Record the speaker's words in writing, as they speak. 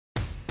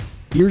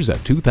Here's a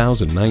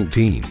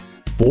 2019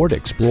 Ford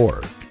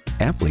Explorer.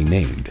 Aptly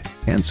named,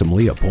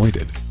 handsomely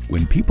appointed.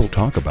 When people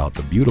talk about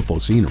the beautiful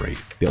scenery,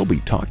 they'll be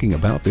talking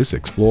about this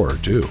Explorer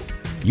too.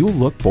 You'll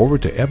look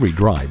forward to every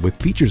drive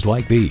with features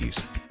like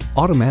these: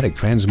 automatic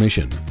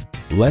transmission,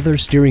 leather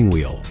steering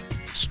wheel,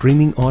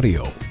 streaming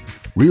audio,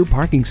 rear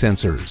parking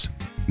sensors,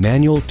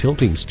 manual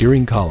tilting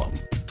steering column,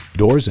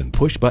 doors and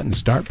push-button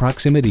start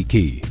proximity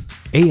key,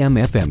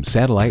 AM/FM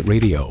satellite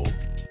radio,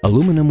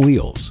 aluminum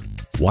wheels,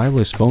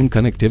 wireless phone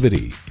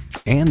connectivity,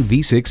 and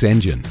V6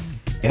 engine.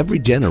 Every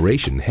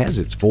generation has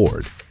its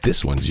Ford.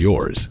 This one's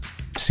yours.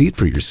 See it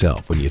for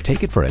yourself when you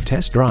take it for a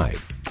test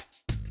drive.